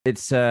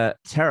It's a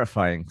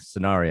terrifying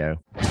scenario.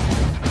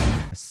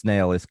 A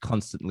snail is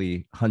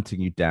constantly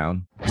hunting you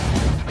down.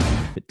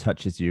 If it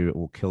touches you, it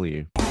will kill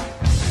you.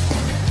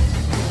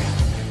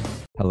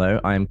 Hello,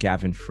 I am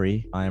Gavin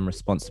Free. I am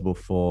responsible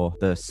for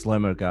the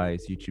Slow-Mo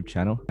Guys YouTube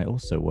channel. I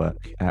also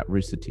work at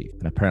Rooster Teeth,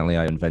 and apparently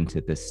I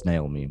invented this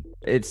snail meme.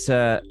 It's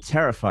a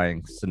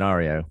terrifying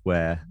scenario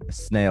where a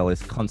snail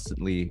is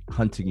constantly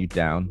hunting you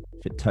down.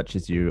 If it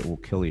touches you, it will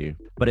kill you.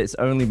 But it's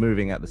only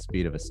moving at the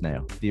speed of a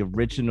snail. The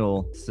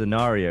original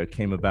scenario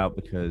came about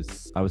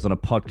because I was on a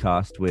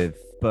podcast with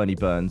Bernie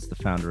Burns, the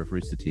founder of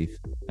Rooster Teeth,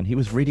 and he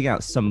was reading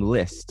out some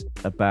list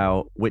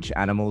about which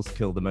animals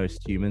kill the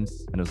most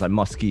humans. And it was like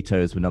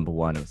mosquitoes were number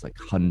one. It was like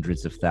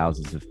hundreds of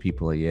thousands of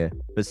people a year.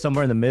 But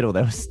somewhere in the middle,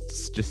 there was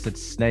just said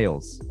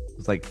snails. It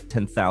was like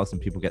 10,000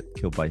 people get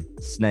killed by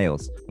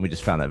snails. And we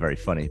just found that very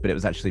funny. But it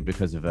was actually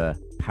because of a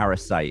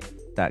parasite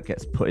that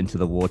gets put into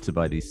the water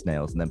by these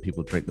snails, and then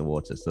people drink the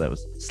water. So that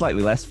was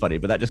slightly less funny,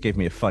 but that just gave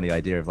me a funny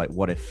idea of like,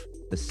 what if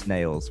the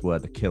snails were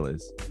the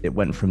killers? It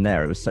went from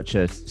there. It was such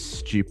a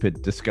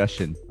stupid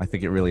discussion. I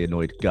think it really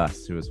annoyed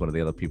Gus, who was one of the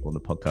other people on the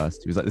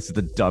podcast. He was like, this is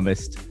the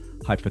dumbest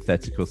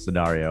hypothetical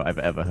scenario I've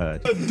ever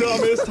heard. The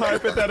dumbest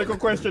hypothetical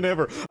question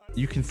ever.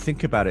 You can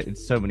think about it in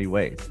so many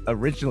ways.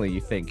 Originally, you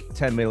think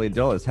 $10 million,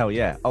 hell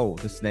yeah. Oh,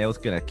 the snail's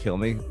gonna kill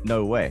me?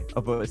 No way.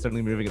 Oh, but it's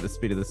suddenly moving at the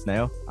speed of the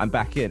snail. I'm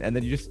back in. And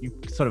then you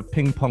sort of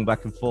ping pong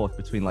back and forth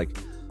between like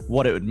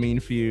what it would mean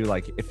for you.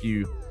 Like if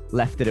you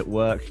left it at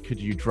work,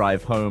 could you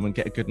drive home and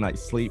get a good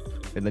night's sleep?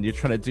 And then you're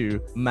trying to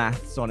do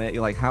maths on it.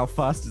 You're like, how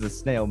fast does a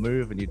snail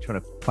move? And you're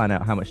trying to plan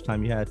out how much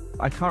time you had.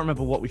 I can't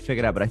remember what we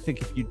figured out, but I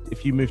think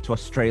if you move to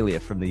Australia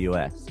from the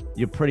US,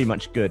 you're pretty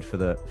much good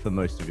for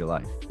most of your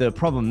life. The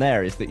problem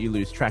there is that you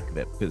lose track of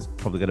it because it's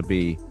probably going to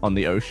be on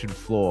the ocean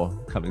floor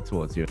coming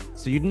towards you.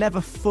 So you'd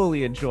never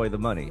fully enjoy the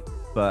money,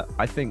 but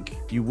I think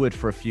you would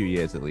for a few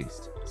years at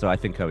least. So I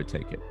think I would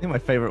take it. I think my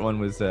favorite one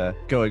was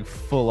going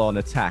full on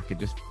attack and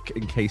just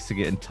encasing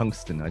it in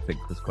tungsten, I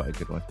think was quite a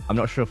good one. I'm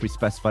not sure if we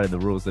specified in the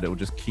rules that it will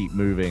just keep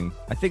moving.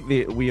 I think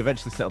we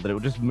eventually settled that it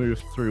will just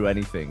move through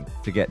anything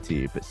to get to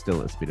you, but still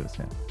at the speed of a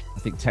snail. I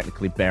think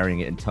technically burying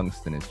it in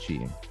tungsten is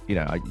cheating. You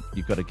know,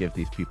 you've got to give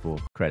these people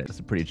credit. It's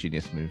a pretty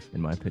genius move,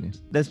 in my opinion.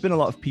 There's been a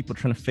lot of people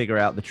trying to figure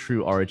out the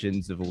true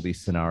origins of all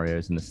these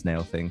scenarios and the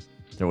snail thing.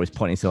 They're always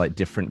pointing to like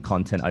different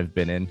content I've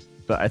been in.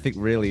 But I think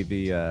really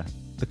the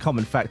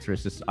common factor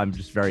is just I'm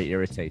just very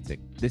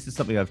irritating. This is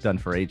something I've done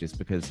for ages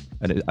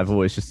I've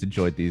always just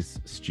enjoyed these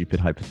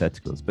stupid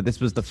hypotheticals. But this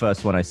was the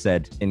first one I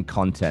said in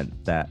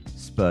content that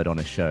spurred on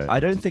a show. I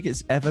don't think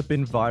it's ever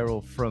been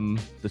viral from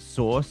the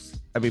source.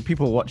 I mean,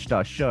 people watched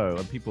our show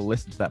and people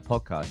listened to that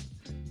podcast.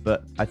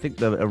 But I think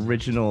the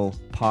original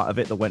part of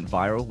it that went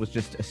viral was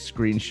just a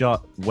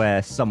screenshot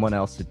where someone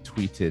else had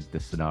tweeted the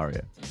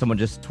scenario. Someone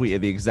just tweeted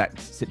the exact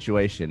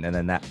situation, and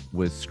then that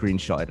was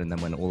screenshotted and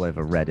then went all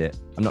over Reddit.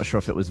 I'm not sure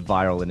if it was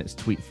viral in its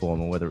tweet form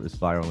or whether it was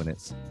viral in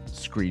its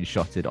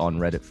screenshotted on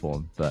Reddit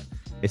form, but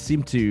it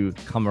seemed to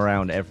come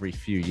around every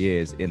few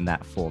years in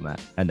that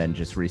format. And then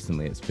just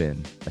recently it's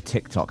been a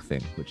TikTok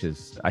thing, which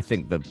is, I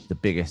think, the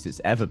biggest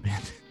it's ever been.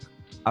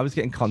 I was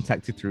getting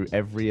contacted through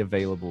every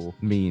available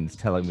means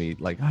telling me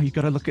like, oh, you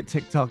got to look at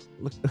TikTok.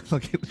 Look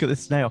at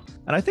this snail.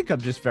 And I think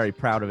I'm just very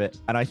proud of it.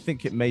 And I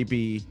think it may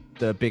be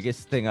the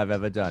biggest thing I've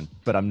ever done,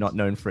 but I'm not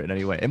known for it in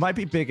any way. It might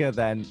be bigger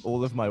than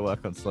all of my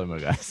work on Slow-Mo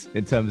Guys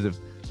in terms of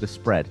the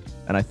spread.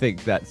 And I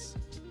think that's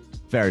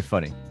very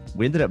funny.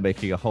 We ended up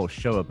making a whole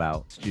show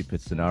about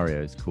stupid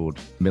scenarios called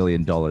 $1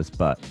 Million,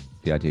 but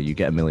the idea you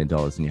get $1 million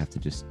and you have to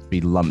just be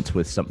lumped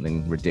with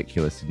something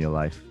ridiculous in your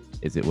life.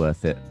 Is it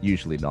worth it?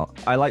 Usually not.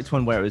 I liked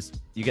one where it was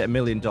you get $1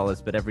 million,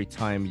 but every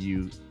time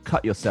you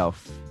cut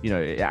yourself, you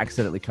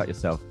accidentally cut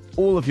yourself,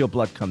 all of your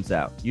blood comes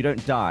out. You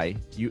don't die.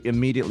 You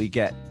immediately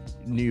get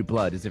new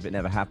blood as if it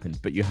never happened,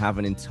 but you have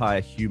an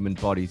entire human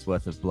body's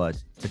worth of blood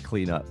to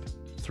clean up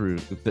through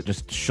that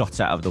just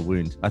shot out of the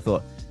wound. I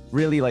thought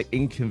really like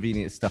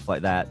inconvenient stuff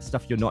like that,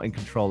 stuff you're not in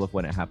control of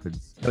when it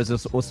happens. There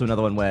was also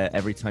another one where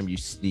every time you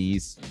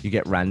sneeze, you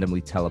get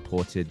randomly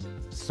teleported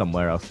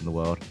somewhere else in the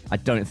world. I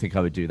don't think I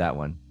would do that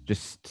one.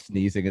 Just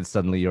sneezing and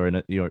suddenly you're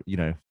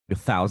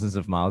thousands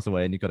of miles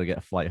away and you've got to get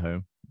a flight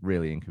home.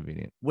 Really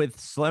inconvenient. With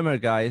Slow-Mo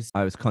Guys,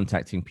 I was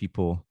contacting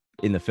people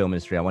in the film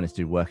industry. I wanted to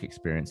do work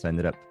experience. I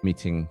ended up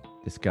meeting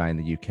this guy in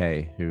the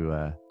UK who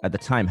at the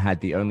time had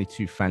the only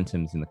 2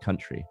 phantoms in the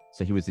country.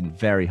 So he was in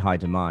very high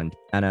demand.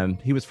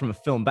 And he was from a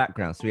film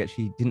background. So he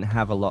actually didn't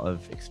have a lot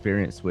of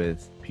experience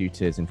with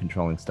computers and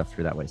controlling stuff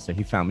through that way. So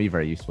he found me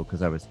very useful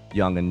because I was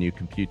young and knew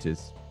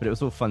computers. But it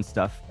was all fun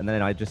stuff. And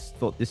then I just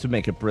thought this would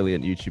make a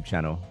brilliant YouTube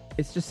channel.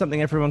 It's just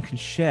something everyone can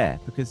share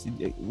because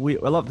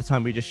a lot of the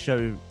time we just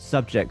show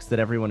subjects that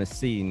everyone has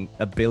seen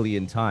 1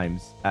 billion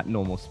times at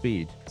normal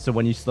speed. So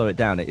when you slow it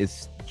down, it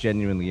is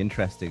genuinely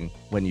interesting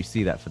when you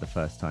see that for the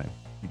first time.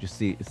 You just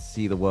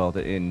see the world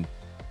in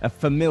a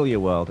familiar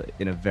world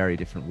in a very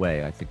different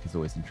way. I think is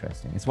always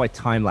interesting. It's why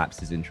time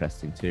lapse is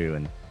interesting too.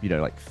 And,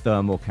 like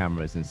thermal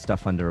cameras and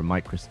stuff under a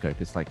microscope.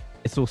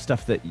 It's all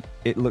stuff that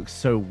it looks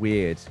so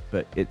weird,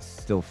 but it's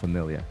still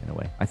familiar in a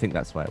way. I think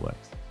that's why it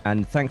works.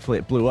 And thankfully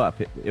it blew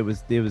up. It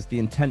was the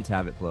intent to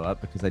have it blow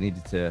up because I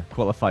needed to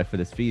qualify for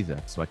this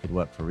visa so I could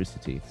work for Rooster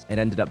Teeth. It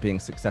ended up being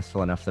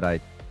successful enough that I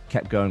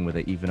kept going with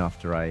it even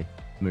after I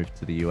moved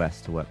to the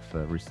US to work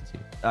for Rooster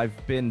Teeth. I've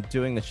been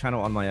doing the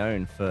channel on my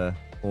own for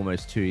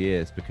almost 2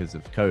 years because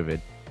of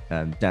COVID.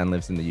 Dan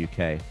lives in the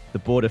UK. The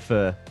border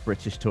for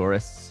British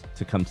tourists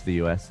to come to the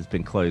US has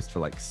been closed for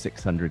like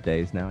 600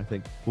 days now, I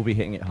think. We'll be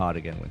hitting it hard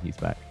again when he's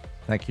back.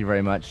 Thank you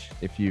very much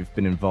if you've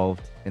been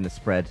involved in the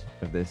spread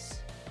of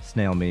this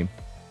snail meme.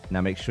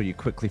 Now make sure you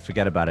quickly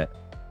forget about it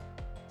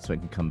so it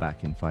can come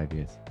back in 5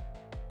 years.